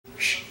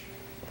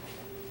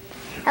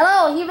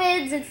Hello,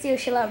 humans. It's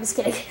Yoshi. I'm just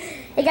kidding.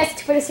 Hey guys,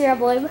 it's Twitter here,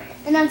 boy.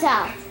 And I'm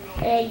Tal.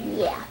 And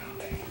yeah.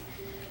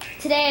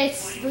 Today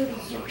it's Ruby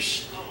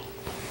Yoshi.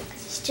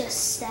 It's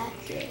just that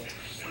good.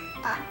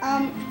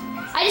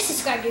 I just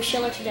subscribed to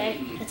Yoshilla today.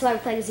 That's why we're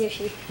playing as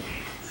Yoshi.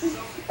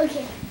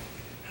 Okay.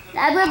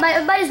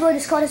 I might as well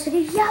just call this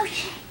video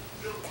Yoshi.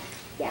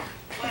 Yeah.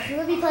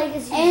 We'll be playing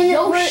as And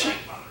Yoshi.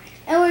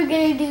 we're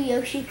gonna do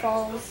Yoshi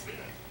Falls.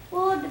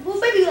 Well,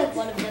 maybe like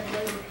one of them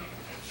later.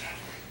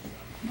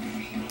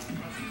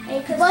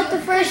 But the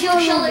first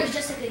Yoshilla is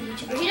just a good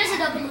YouTuber. He doesn't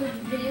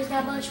upload videos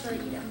that much, but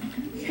you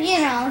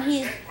know.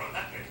 he's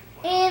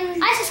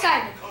and I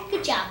subscribed him.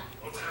 Good job.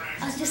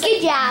 I was just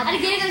good job. At the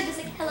beginning, I was just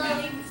like,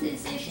 hello,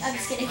 it's Yoshi. I'm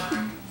just kidding.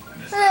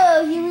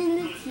 Hello,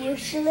 humans. It's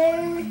Yoshilla.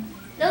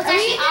 No, it's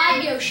actually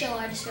I'm Yoshilla.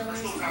 I just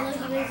realized. Hello,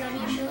 humans. I'm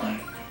Yoshilla.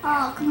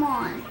 Oh, come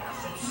on.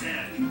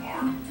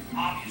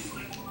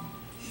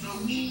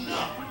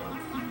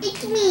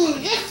 It's me,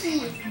 Yoshi.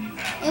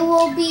 It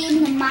will be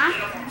in the map.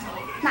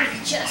 Not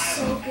just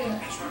so good.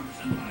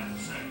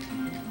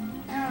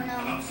 I don't know.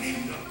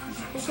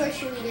 What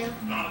should we do?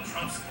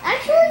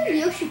 Actually,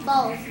 Yoshi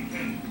Falls.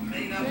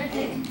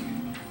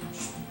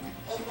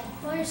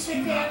 Water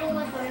circuit. I don't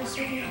like water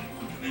circuit.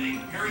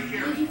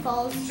 Yoshi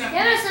Falls.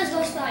 Yeah, it says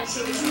Ghost Fight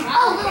too.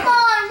 Oh, come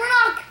on. We're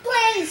not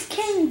playing as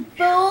King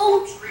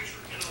Boo.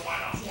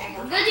 Yeah,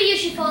 we're gonna do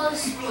Yoshi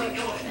Falls.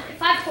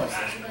 5 courses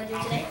we're gonna do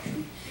today.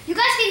 You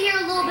guys can hear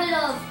a little bit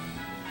of,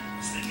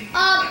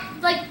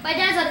 like my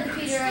dad's on the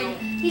computer right.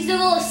 He's doing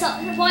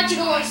watching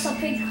a little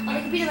something on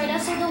the computer right now,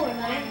 so don't worry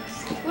about it.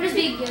 We're just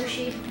being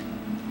Yoshi.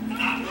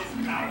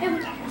 Hey,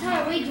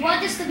 Tyler, wait, do you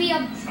want this to be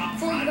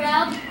full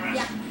ground?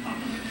 Yeah.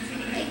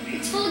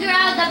 It's full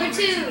ground number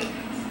 2.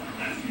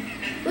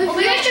 Oh,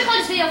 we should call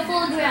this video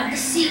full ground, the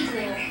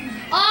sequel.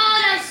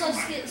 Oh, that's so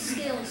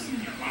skills.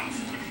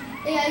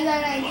 Yeah, you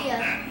got an idea.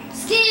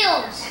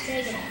 Skills!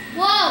 There you go.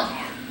 Whoa!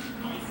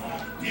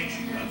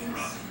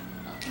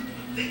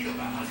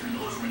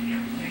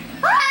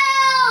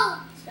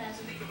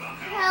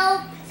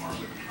 Help! Help!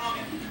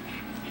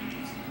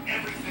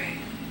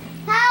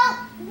 Help!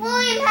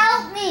 William,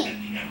 help me!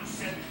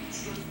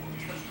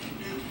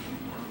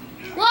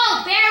 Whoa,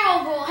 barrel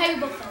roll. Hey, we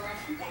both fell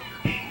off.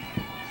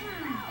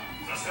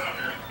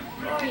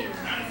 Where are you?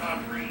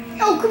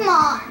 Oh, come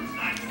on!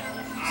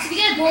 So if you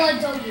get a bullet,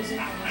 don't use it.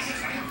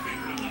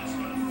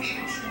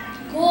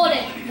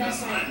 Golden. That's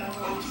not my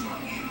bullet.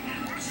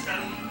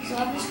 So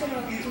I'm just gonna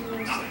do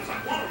this.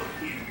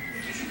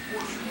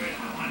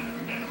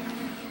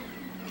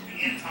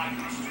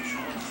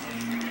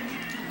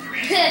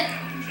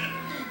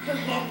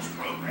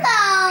 No!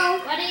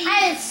 Why didn't you? I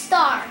didn't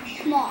start.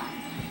 Come on.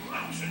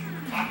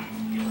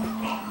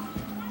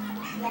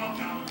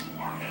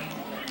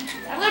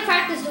 I'm gonna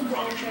practice doing the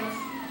ultra.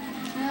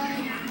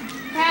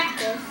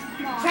 Practice.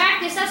 Come on.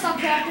 Practice, that's not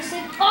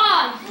practicing.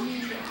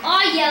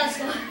 Oh yeah, let's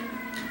go.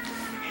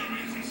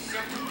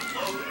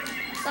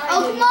 Sorry, Oh,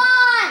 dude. come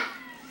on!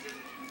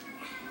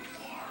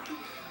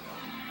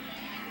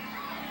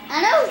 I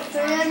know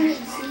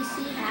 300cc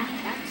hack.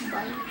 That's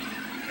funny.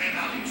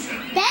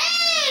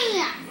 Bang!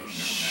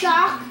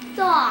 Shock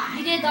dodge.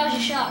 You did dodge a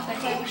shot. I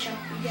tried a shot.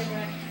 You did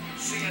right.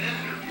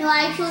 No, I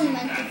actually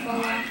meant to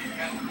fall off.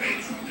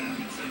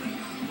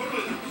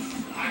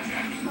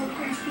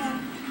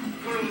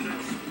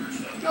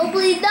 No,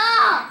 please, no!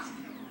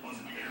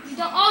 You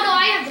don't. Oh no,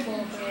 I have the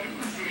bullet for it.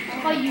 How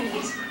about you?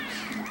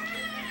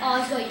 Oh,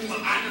 let's go use it.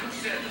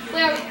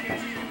 Where?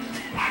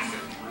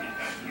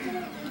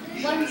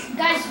 One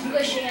guy's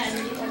wishing at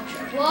the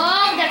ultra.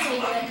 Whoa, that's how you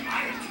do it.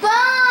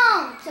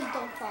 Boom! Except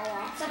don't fall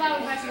off. Somehow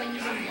we recommend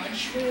using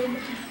lunchroom.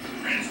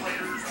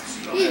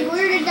 Dude,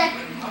 where did that...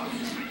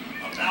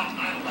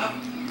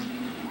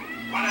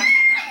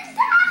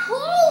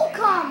 Who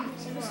comes?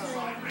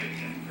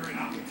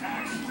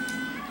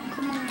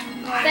 Come on.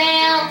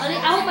 Fail.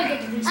 I hope I get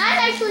to do I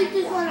actually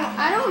just want to...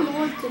 I don't know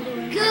what to do.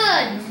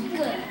 Good.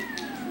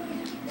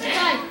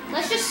 Fine.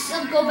 Let's just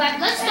go back.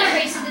 Let's start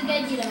racing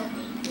again, you know.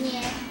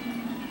 Yeah.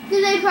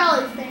 Because they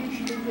probably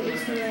finished the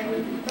race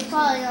already. They're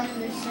probably on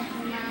the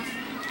second lap.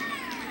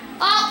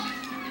 Oh!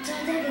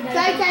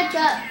 Try to catch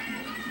up.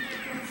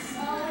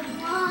 So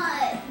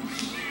much.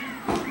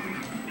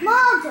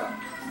 Mother.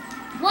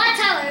 What,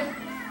 Tyler?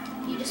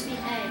 You just mean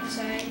eggs,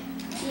 right?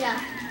 Yeah.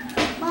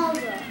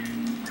 Mother.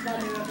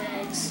 Mother of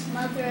eggs.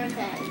 Mother of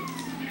eggs.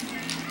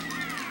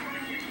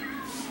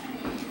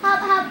 Hop,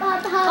 hop,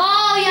 hop, hop.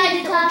 Oh, yeah, I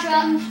did the ultra.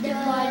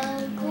 Never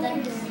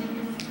mind.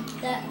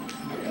 That.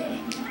 Okay.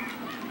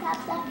 Hop,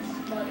 hop.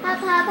 Hop,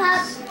 hop,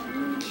 hop.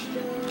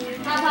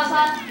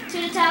 Hop. To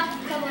the top.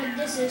 Come on,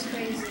 this is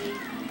crazy.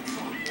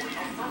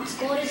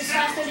 Gold is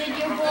faster than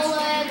your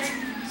bullet.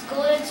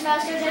 Gold is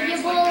faster than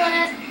your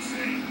bullet.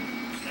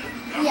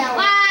 Yeah.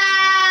 Wow!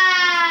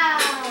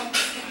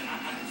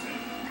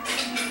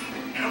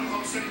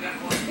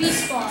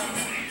 Respawn.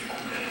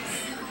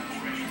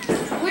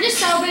 We're just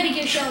celebrating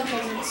your show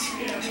presents.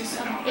 You know, this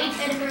 8th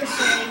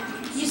anniversary.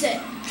 Use it.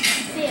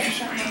 Yeah,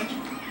 shot damage.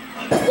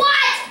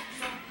 What?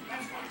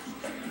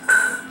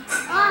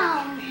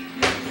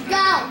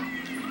 Go.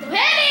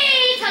 Hit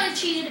me!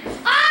 cheated.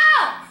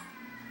 Oh!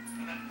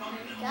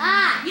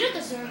 God. You don't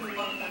deserve to win,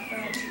 my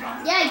friend.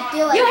 Yeah, I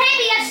do it. You hate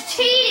me, that's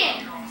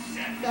cheating!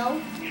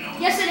 No.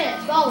 Yes, it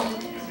is. Go.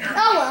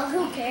 Oh well,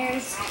 who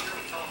cares?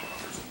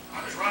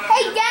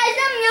 Hey guys,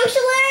 I'm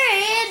Yoshila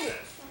and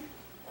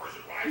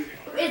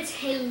It's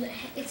him.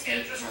 It's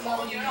him.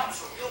 Hello.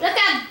 Look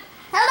at.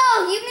 hello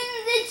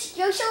humans, it's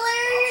Yoshila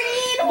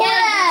and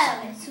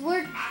Yeah,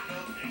 we're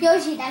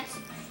Yoshi. That's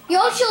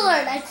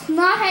Yoshila. That's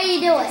not how you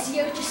do It's it.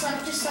 you.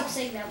 Just stop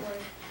saying that word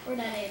or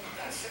that name.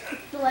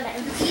 Whatever.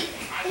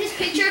 His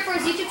picture for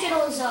his YouTube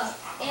channel is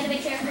anime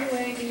character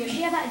wearing a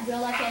Yoshi. Have that in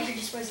real life, and he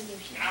just wears a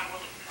Yoshi.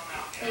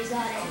 But he's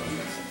not anime.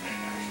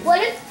 What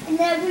if in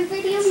every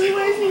video he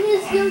wears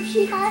his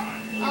Yoshi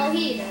hat? Oh,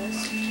 he does.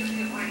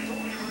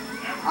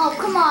 Oh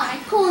come on, I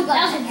totally got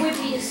That was it. the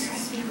wittiest.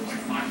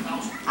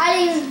 I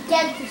didn't even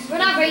get this. We're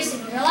not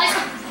racing. We're like.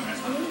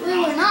 We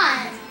were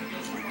not.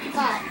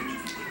 God.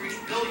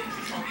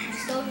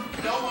 So,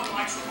 No one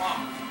likes a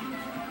bomb.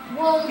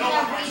 whoa, look at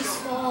that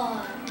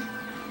respawn.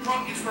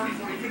 Trump gets 30,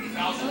 40,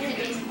 50,000, you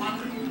get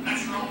 200.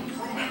 That's your own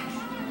crew members.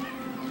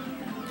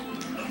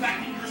 The fact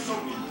that you're so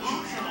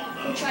delusional,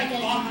 though. We'll try getting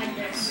behind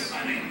this.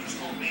 I think you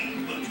just told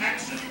me the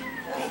Texan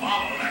or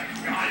Obama, that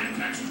guy in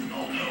Texas,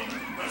 no,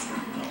 that's where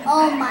we're going.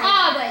 Oh my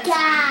Oh, wait.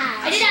 God.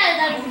 I did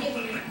another video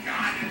for you. The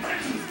guy in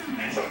Texas,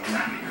 and so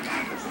tracking your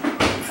backwards.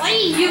 Why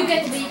didn't you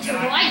get the video too?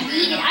 Well, I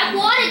need it. I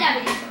wanted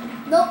that video.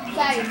 Nope,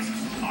 sorry.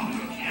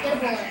 Get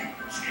a bullet.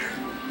 Scared.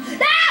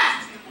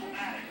 Ah!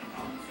 Diplomatic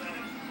about pathetic.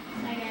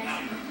 I guess.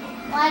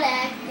 Why the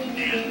heck did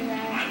you do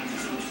that? I would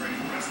just illustrate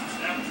the rest of the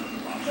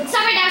establishment. But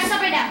stop right now. Stop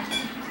right now.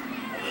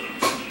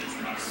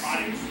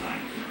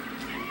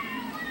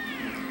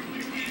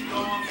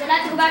 Don't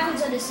have to go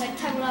backwards on this like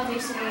time without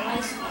wasting your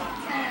life.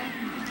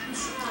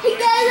 Hey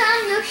guys,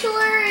 I'm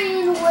Yoshila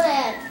and what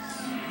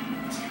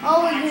else?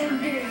 All we're gonna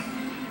do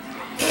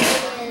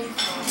is,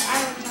 I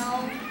don't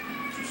know.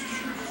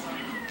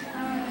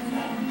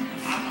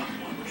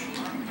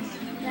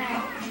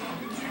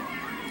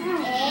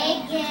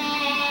 Hey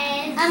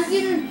guys. I'm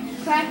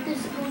gonna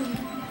practice going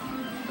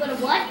Go to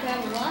what? Grab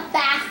a what?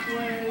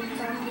 backwards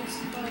on this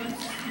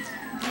course.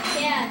 I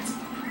can't.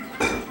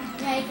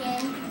 Yeah, I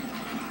can.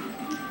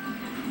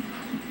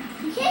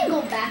 You can't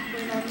go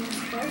backward on this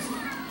course.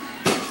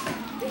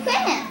 You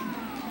can't.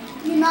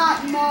 You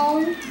not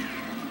know.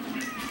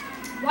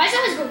 Why does it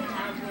always go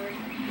downward?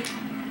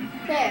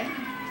 There.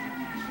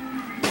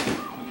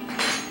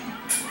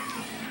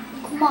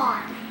 Come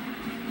on.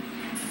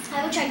 I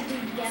will try to do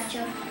the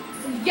gacha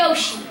for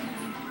Yoshi.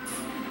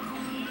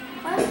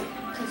 What?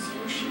 Because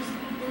Yoshi's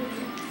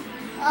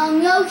not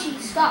good. Yoshi,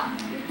 stop.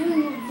 You're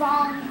doing the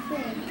wrong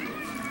thing.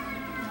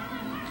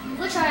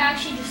 Which I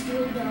actually just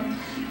doing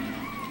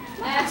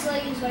I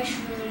accidentally used my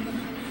shroom.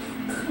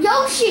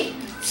 Yoshi,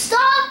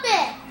 stop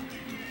it!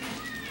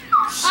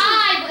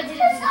 I did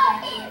That's it.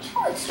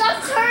 not it.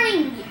 Stop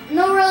turning.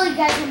 No, really,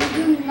 guys, I'm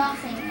doing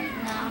nothing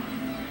right now.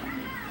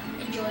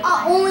 Enjoy it.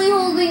 Only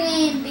holding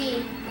A and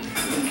B.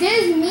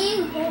 There's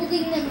me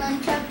holding the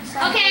nunchuck.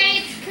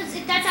 Okay, because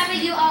if that's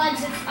happening, I'll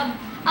exit.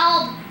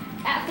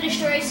 I'll finish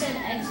the race and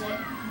exit.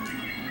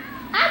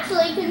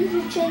 Actually, can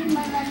you change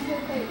my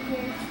nunchuck right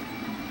here?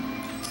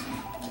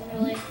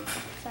 Really?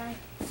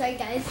 Sorry,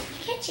 guys.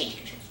 You can't change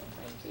controls real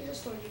quick. Please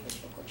just store your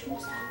original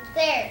controls.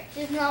 There.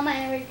 This is not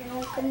my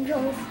original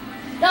controls.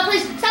 No,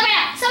 please stop right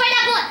now. Stop right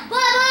now. Bullet.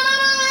 Bullet. Bullet.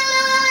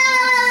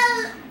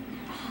 Bullet.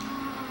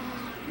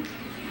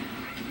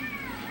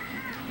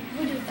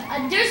 We'll do that.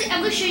 I'm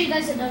gonna show you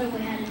guys another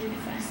way how to do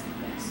fast and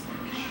fast.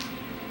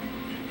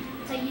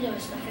 It's like you know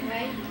nothing,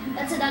 right?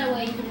 That's another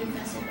way you can do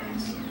fast and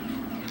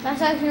fast.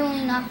 That's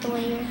actually not the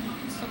way you're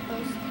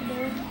supposed to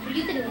do it. But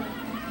you can do it.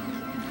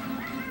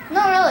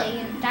 No,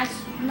 really. That's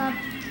not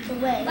the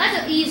way.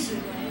 That's an easy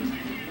way.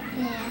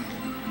 Yeah.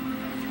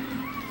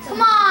 So,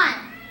 Come on!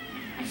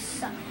 I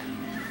suck.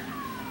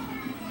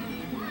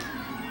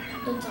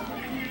 Don't talk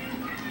like that.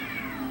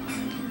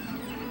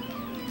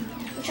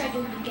 We'll try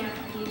doing the gap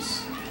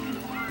use. No,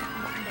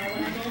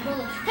 when I get a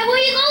bullet. Hey, where are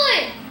you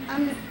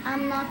going?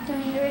 I'm not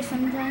doing the race.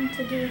 I'm trying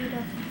to do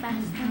the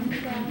fast and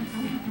fast.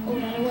 Oh,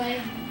 that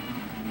way.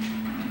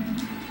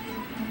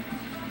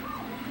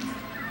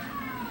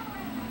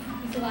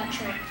 You forgot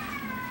trick.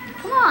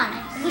 Come on.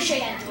 I'm gonna show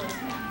you how to do it.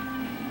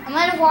 I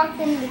might have walked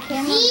into the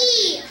camera,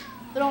 Yeah.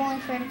 but only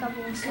for a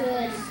couple of Good.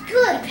 seconds.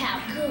 Good,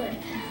 pal.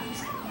 Good, pal.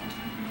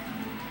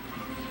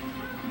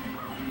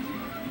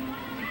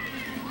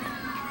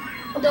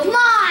 Oh, come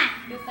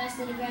on! You're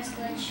faster than the grass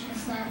glitch.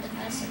 That's not the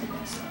faster than the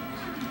grass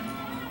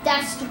glitch.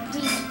 That's the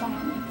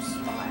respawn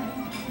spot.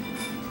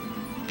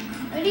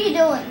 What are you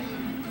doing?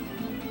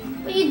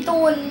 What are you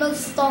doing,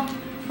 mister?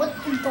 What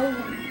are you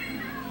doing?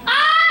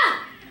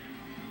 Ah!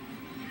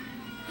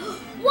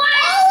 What?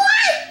 Oh,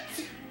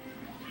 what?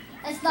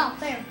 That's not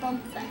fair,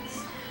 Bump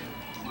Fest.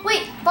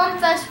 Wait, Bump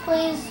Fest,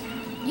 please.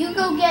 You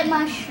go get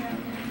my shrooms.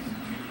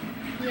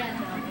 Yeah,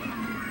 no.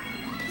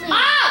 Please.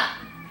 Ah!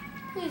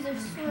 Please, I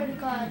swear to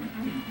God.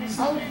 That's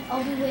not it.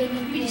 I'll be waiting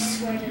You here. just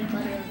swear to the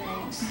butter of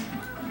eggs.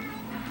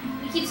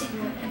 We keep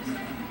saying word eggs.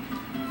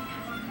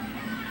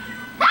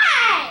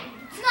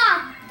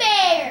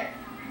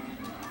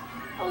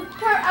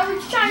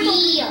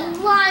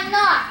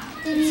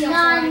 see how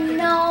far I can.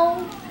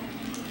 No.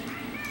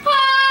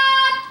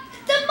 Ah!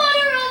 The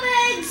mother of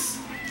eggs!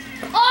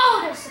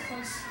 Oh, they're so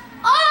close.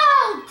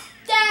 Oh,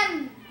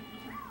 damn.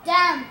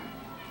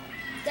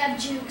 Damn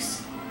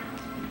jukes.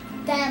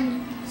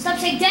 Stop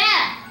saying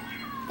damn!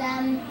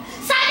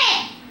 Stop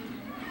it!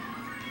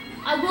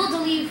 I will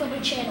delete you from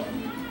your channel.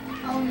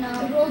 Oh I no.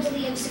 will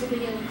delete every single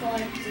video and call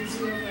it to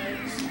 0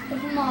 views.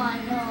 Come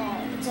on,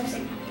 no. Stop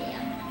saying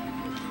damn.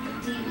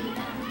 Delete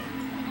that.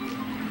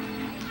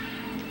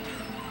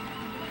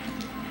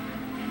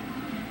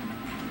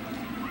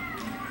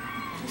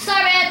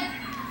 Sorry, man.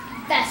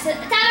 Faster.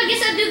 Tyler,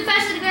 get some Duke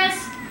faster than grass.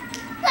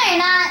 No, you're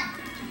not.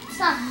 It's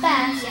not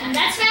fast. Yeah,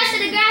 that's faster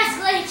than grass,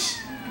 glitch.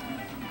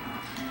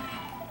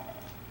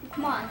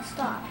 Come on,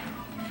 stop.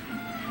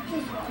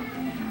 Please go.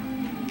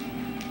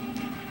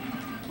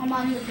 I'm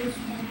on the boost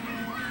pad.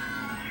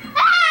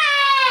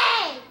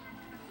 Hey!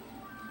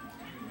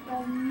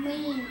 Oh,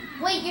 mean.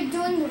 Wait, you're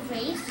doing the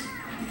race?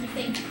 You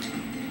think?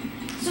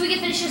 So we can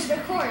finish this for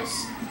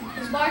course.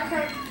 Because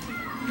Kart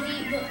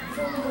Wii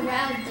fooling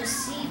around the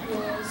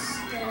sequels,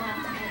 they'll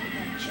have to end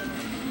eventually.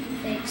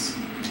 Thanks.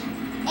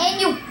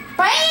 And you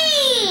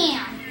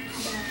BAM!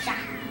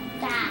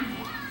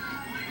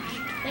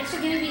 Thanks for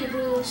giving me the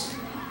boost.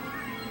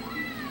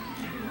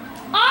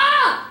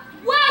 Oh!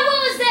 Wow, what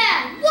was that?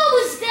 What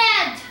was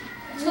that?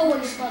 Let's go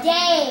with this button.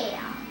 Yeah.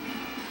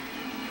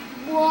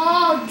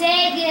 Whoa,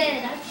 dang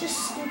it. That's just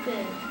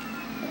stupid.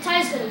 The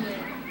tie's gonna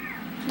win.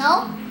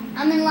 No,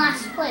 I'm in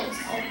last place.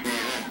 Oh,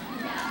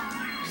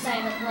 yeah. Just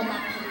like one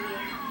lap ahead of you.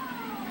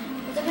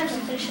 But depends on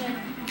the finish line.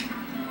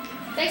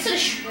 Thanks for the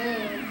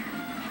shroom.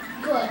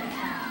 Good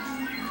path.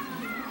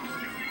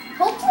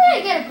 Hopefully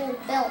I get a gold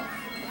belt.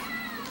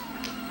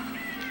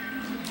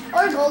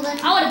 Or golden.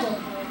 I want a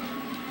golden belt.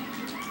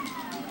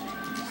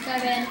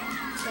 Skyman.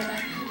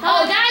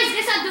 Oh, guys,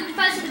 guess I'm doing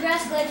fast to the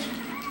grass glitch.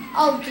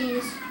 Oh,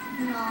 jeez.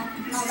 No,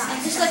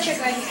 I'm just gonna check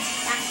right here.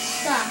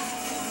 Stop.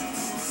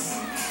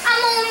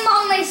 I'm only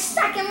on my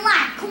second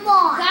lap. Come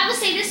on. I have to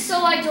say this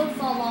so I don't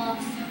fall off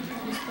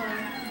at this part.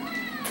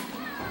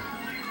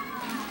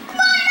 Come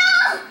on,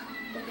 no.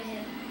 Look at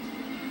him.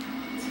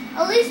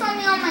 At least I'm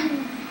on my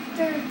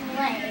third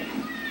leg.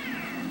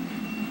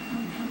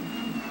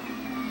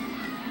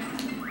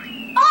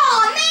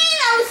 Oh man,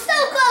 I was so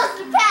close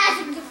to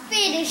passing the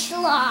finish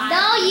line.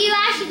 No, you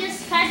actually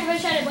just passed the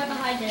first shot and went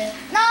behind it.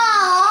 No.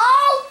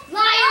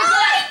 Liar,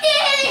 I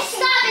did.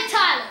 Stop it,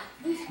 Tyler.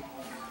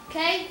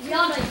 Okay? We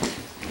all know you.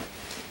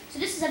 So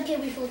this is MK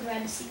We Fooling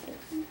Around the sequel.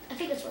 I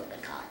think that's what we're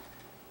gonna call it.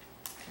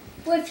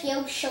 With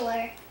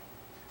Yoshi.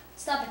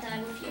 Stop it,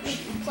 Tyler. With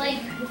Yoshi.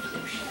 Playing with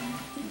Yoshi.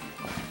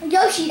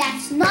 Yoshi,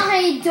 that's not how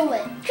you do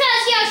it.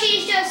 Cause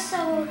Yoshi's just so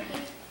OP.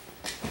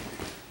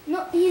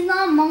 No, he's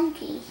not a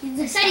monkey. He's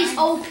a I said he's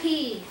OP.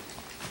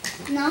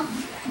 No.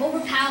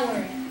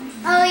 Overpowered.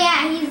 Oh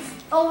yeah, he's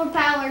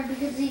overpowered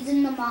because he's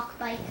in the mock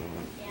bike.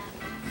 Yeah.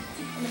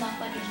 And the mock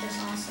bike is just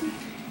awesome.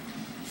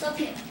 So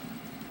okay.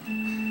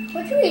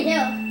 What should we do?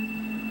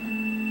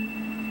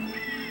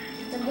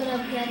 I'm gonna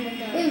get with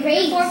the. We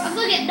race. I'm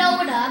gonna get no,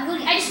 we're not.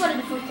 I just wanted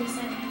the fourth place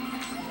then.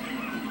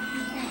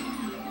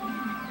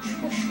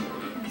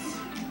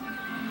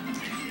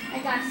 I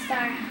got a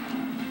star.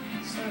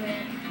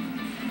 Started.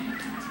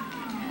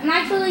 I'm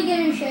actually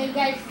gonna show you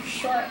guys the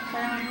shortcut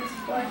on this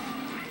course.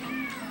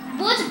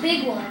 Well, it's a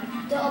big one.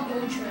 The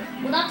ultra.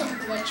 Well, not the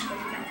glitch, but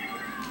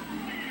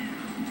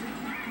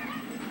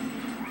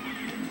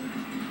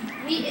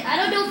I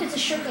don't know if it's a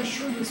shortcut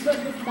shrooms, but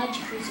with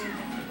magic reserve.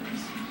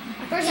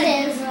 At first I It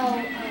is. didn't know.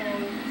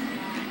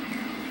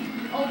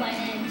 Oh, my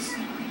eggs.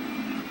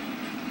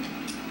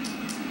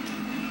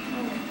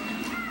 Oh my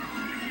god.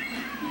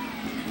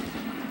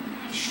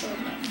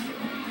 Shortcut.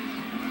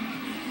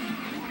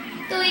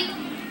 Doink.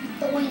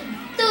 Doink.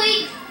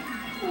 Doink.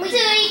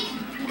 Doink.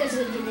 You guys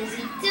are gonna get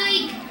dizzy.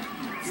 Doink.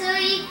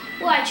 Doink.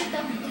 Oh, I tripped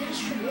up. I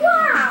just tripped.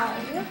 Wow!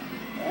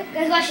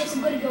 Guys, watch this.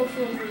 I'm gonna go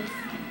full roof.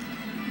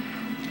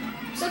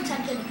 I'm so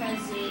tempted to press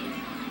Z.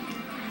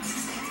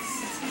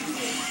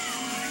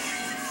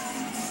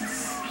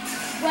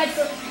 Right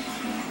foot.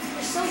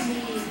 They're so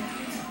mean.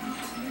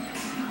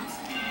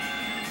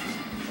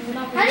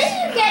 How did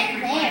you get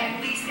there?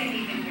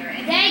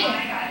 Dang it. I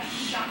got a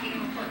shocking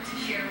report to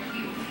share with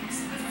you.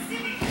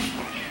 Specifically in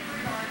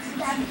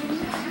regards to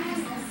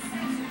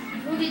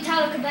Movie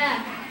Tyler, come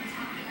back.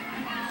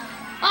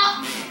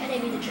 Oh! I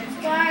didn't mean to trick.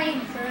 Sorry,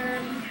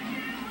 bird.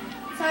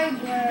 Sorry,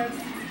 bird.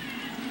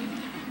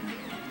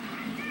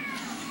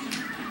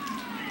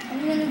 I'm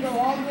gonna go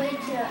all the way to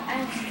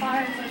as far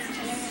as I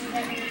can and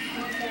then just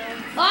go.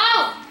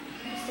 Oh!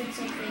 I just did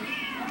something.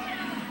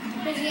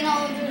 Because you know,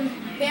 there's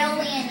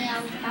barely any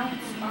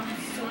bounce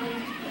spots. So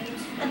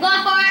I'm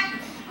going for it!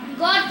 I'm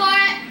going for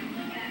it!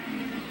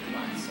 Come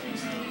on,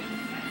 seriously.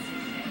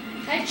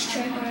 Can I just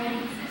trick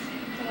already?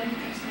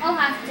 I'll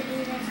have to do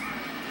this.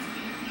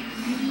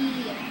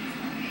 Yeah.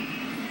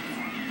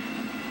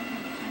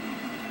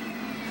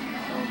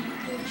 Oh,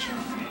 good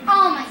shot.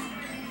 Oh my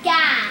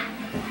god.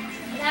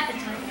 What happened,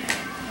 Tyler?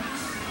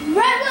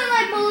 Right when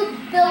my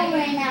bill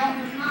ran out,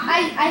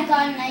 I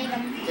got an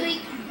item.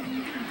 Doink.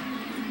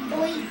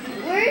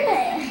 Where the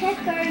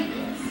heck are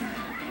you?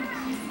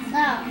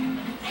 Oh.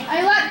 Are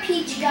you at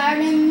Peach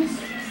Gardens?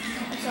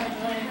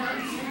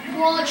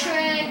 Wall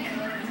trick.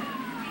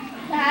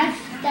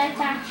 That's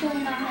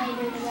actually not how you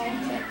do the wall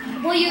trick.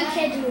 Well, you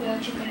can't do a wall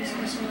trick on this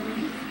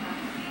one.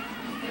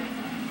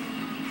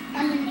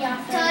 I'm gonna be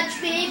off.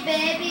 Touch me,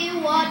 baby,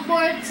 one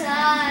more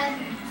time.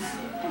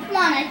 Come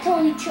on, I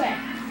told you trick.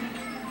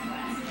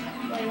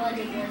 Wait, what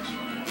did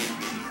glitch?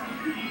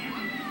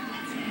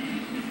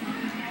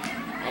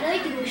 I know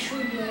you can do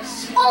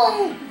shroomless.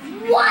 Oh,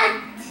 what?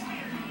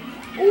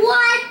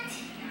 What?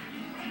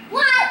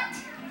 What?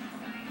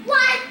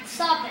 What?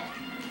 Stop it.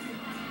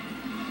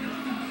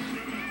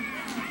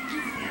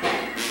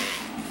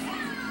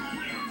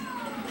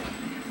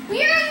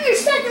 You're on your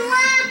second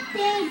lap,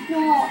 Dave.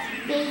 No,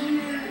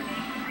 Dave.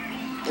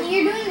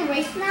 You're doing the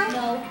race now?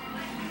 No.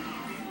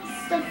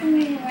 Stuff in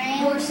the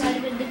rain. Worst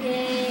side of the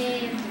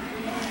game.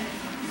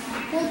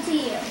 We'll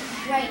see you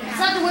right It's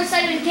now. not the worst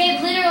side of the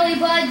game, literally,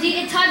 but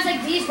in times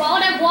like these, why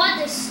would I want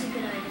this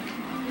stupid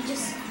item? You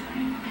just...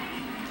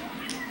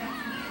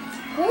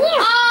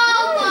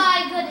 Oh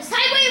my goodness.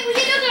 Hey, wait, we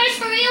can do the race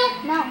for real?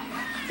 No,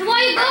 Then why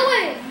are you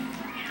going?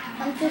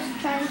 I'm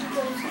just trying to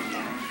go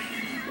somewhere.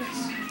 Yes.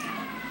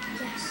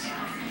 Yes.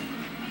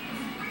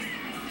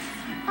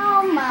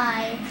 Oh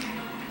my.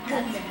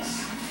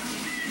 Goodness.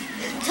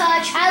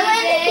 Touch me, I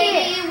landed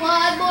baby,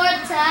 one more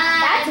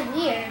time. That's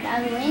weird. I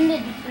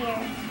landed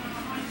here.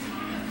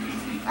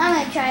 I'm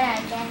gonna try that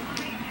again.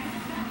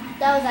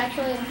 That was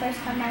actually the first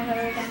time I've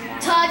ever done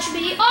that. Touch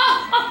me.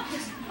 Oh! Oh!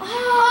 Yes.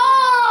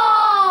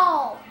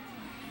 Oh!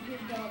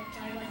 You're dead.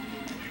 I want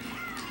you.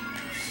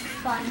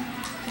 Fun.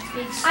 It's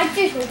big. I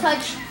just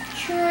touched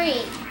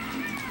tree.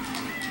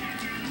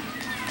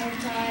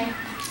 Okay.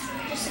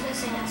 Just gonna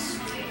say that's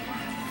sweet.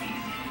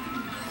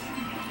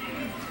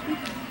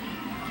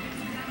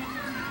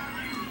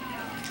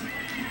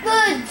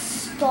 Good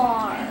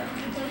star.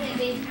 Okay,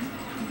 babe.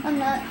 I'm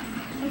not.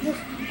 I'm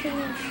just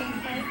doing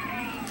something.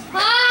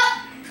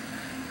 Ah!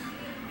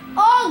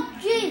 Oh,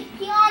 geez,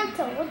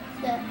 Pianta, what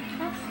the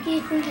heck do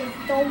you think is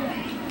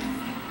going?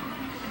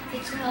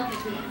 Thanks for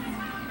helping me.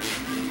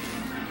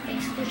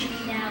 Thanks for pushing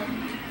me down.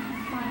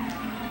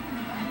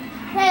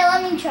 Hey,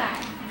 let me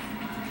try.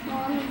 No,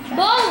 let me try.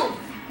 Boom!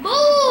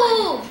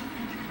 Boom!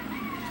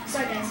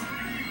 Sorry, guys.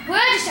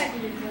 We're just trying to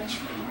do glitch.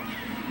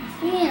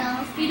 You know.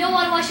 If you don't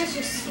want to watch this,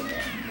 just skip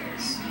it.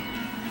 Because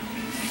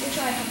we'll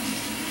try it.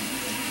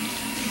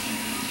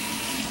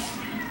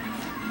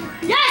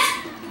 Yes!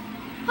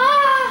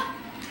 Ah!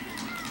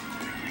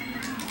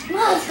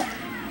 Mother.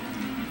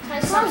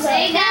 Stop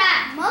saying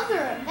that! Mother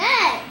of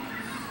egg.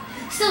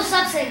 Still,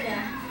 stop saying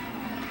that.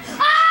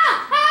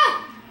 Ah!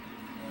 Ah!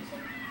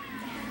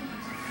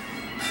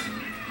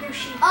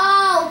 Yoshi.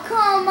 Oh,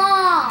 come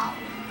on.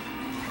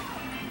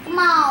 Come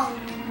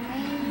on,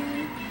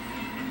 man.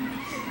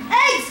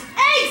 Eggs!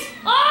 Eggs!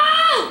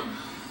 Oh!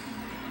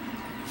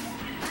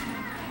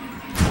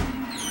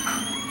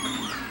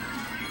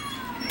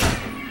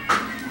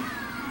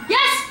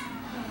 Yes!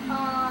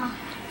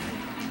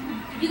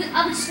 You can,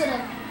 I'm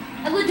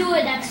gonna do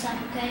it next time,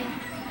 okay?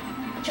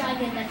 I'll try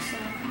again next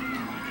time.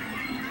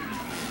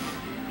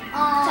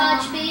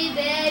 Touch me,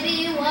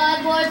 baby,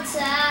 one more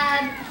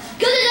time.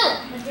 Go, go, go!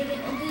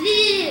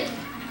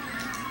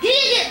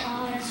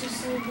 Oh, that's just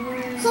so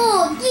boring.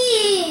 So,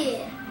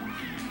 yeah.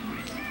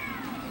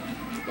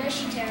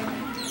 Yoshi terrible.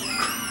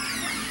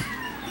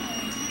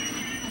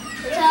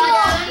 So,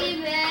 Touch me,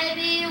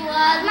 baby,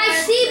 one my more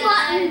C time.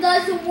 button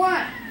doesn't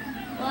work.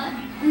 What?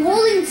 I'm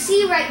holding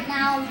C right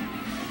now.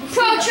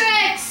 Pro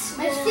tricks!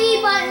 My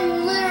C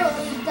button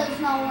literally does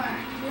not work.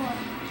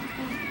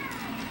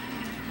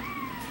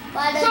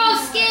 But Pro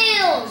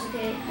skills!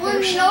 Okay.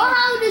 well, you know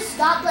how to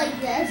stop like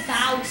this?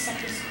 Bounce at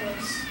this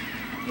course.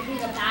 Give me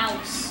the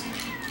bounce.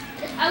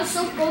 I was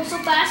going so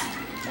fast,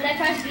 but I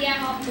pressed B, I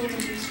hopped over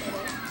this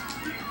photo.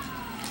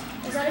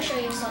 I was gonna show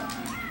you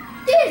something.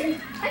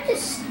 Dude, I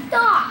just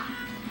stopped.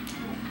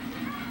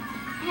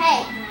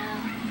 Hey,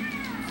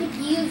 if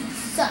you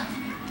suck.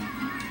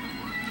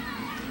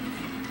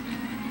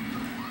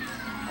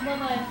 I'm on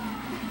my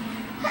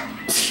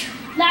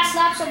last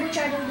lap, so we'll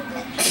try to do the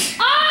glitch.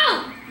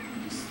 Oh!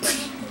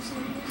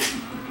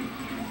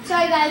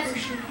 Sorry guys.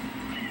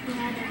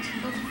 Yeah, that's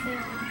both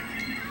fail.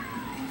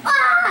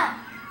 Ah!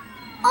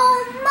 Oh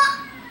my!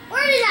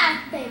 Where did that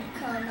thing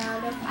come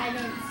out of? I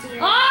didn't see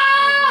it. Oh!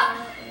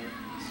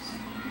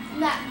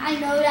 I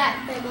know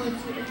that thing was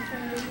in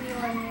front of you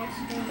on your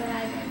screen, but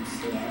I didn't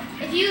see it.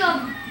 If you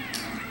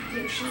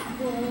Yoshi,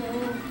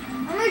 whoa.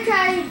 I'm gonna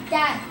try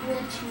that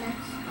glitch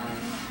next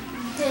time.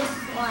 This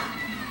lap.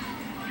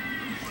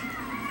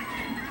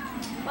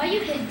 Why you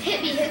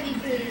hit me,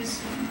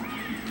 please.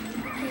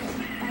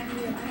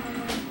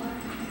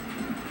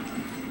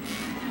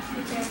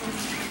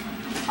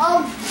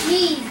 Oh,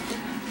 jeez.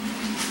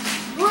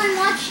 William,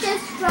 watch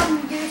this from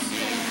your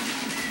screen.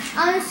 I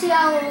want to see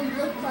how it would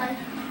look like.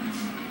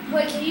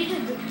 Wait, can you do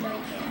the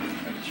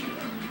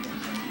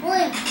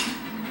William,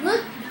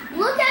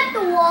 look at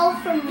the wall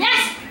from...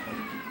 Yes!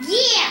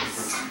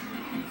 Yes!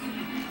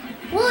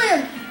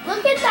 William,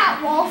 Look at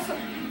that wall.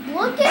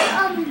 Look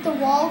at the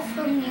wall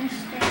from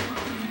yesterday.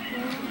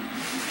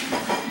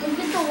 Look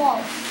at the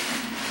wall.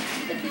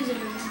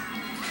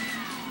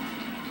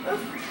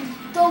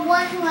 The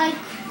one like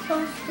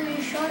close to the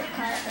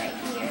shortcut right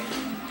here.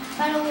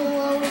 By the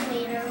little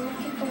elevator.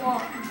 Look at the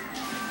wall.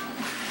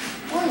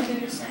 Oh, give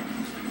me a sec.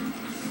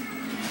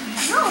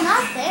 No,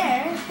 not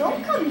there.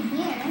 Don't come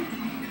here.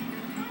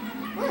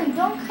 Lynn,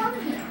 don't come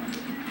here.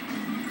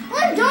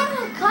 Lynn,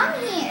 don't come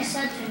here. I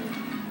said to.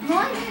 No,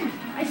 I didn't.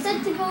 I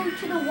said to go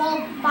to the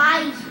wall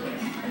by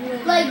here.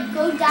 Like,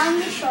 go down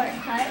the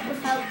shortcut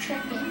without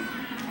tripping.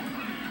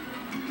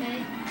 Okay.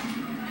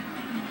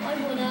 Why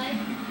would I?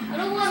 I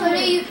don't want So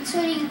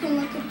to. that you can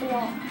look at the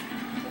wall.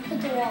 Look at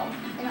the wall.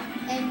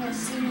 And you'll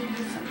see me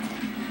do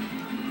something.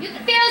 You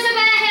can feel so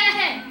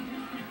bad.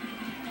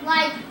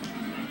 Like,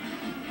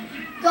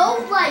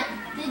 go like,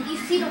 did you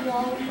see the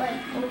wall like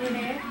over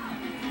there?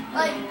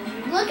 Like,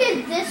 look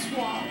at this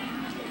wall.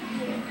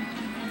 Here.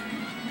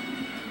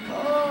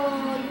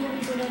 Oh, you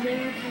want to go down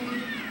there? Okay.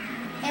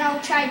 And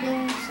I'll try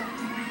doing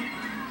something.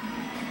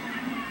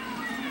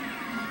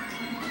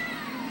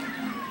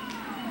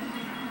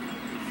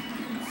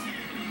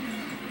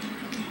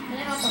 Can I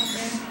hop up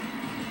there?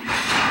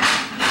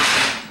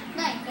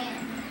 No, I can't.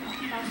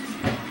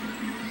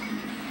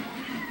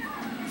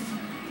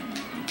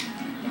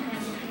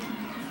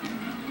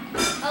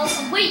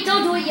 Oh, wait,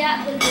 don't do it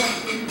yet. Wait, wait.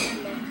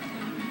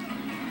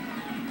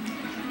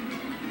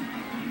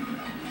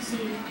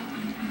 See.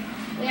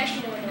 We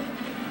actually know what it is.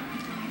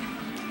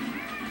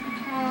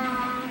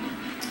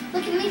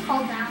 Look at me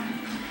fall down.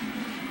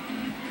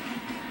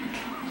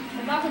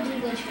 I'm not gonna do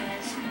glitch,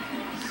 guys.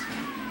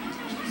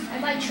 I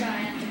might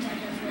try after 10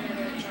 minutes,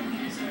 whatever jump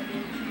he's gonna do.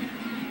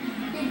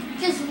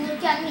 Just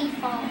look at me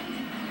fall.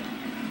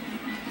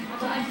 Oh,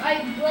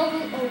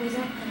 is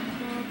that gonna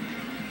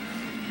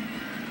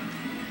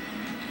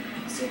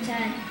it's your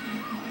 10.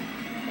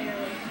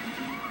 Barely.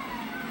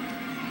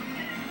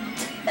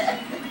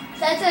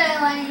 That's what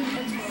I wanted to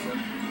That's do. cool.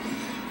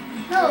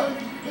 No,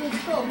 it was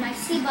cool. My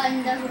C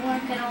button doesn't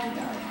work at all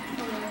though.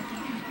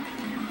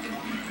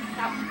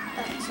 That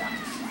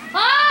sucks.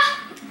 Ah!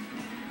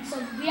 So,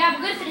 yeah,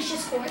 we're gonna finish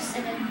this course,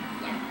 and then,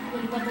 yeah,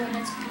 we'll one more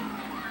next.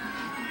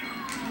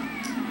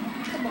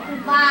 Come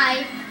on.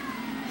 Bye.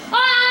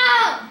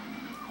 Oh!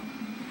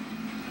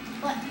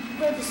 What?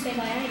 We're to stay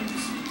by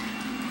items.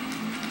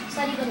 It's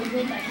not even gonna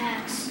win by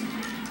hacks.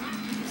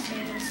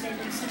 Stay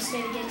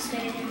again.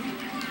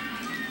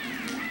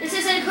 This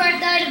isn't a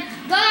correct item.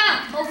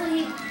 Ah!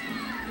 Hopefully.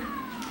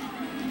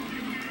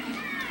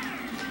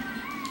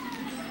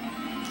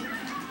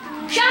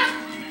 Shot!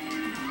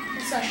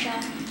 It's not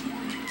shot.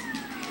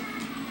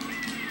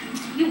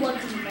 You won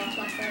because you lost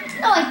my friend.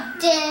 No, I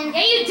didn't.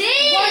 Yeah, you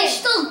did! Well, you're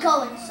still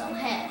going, so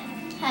head.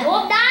 No,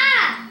 I'm not! I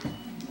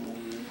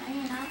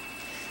don't know.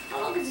 How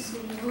long is this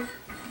video?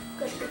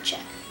 Good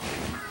check.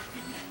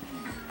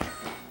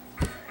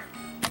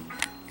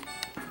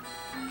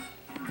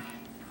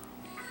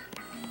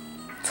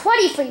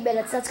 23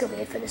 minutes. That's gonna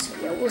be it for this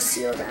video. We'll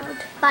see you around.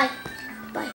 Bye.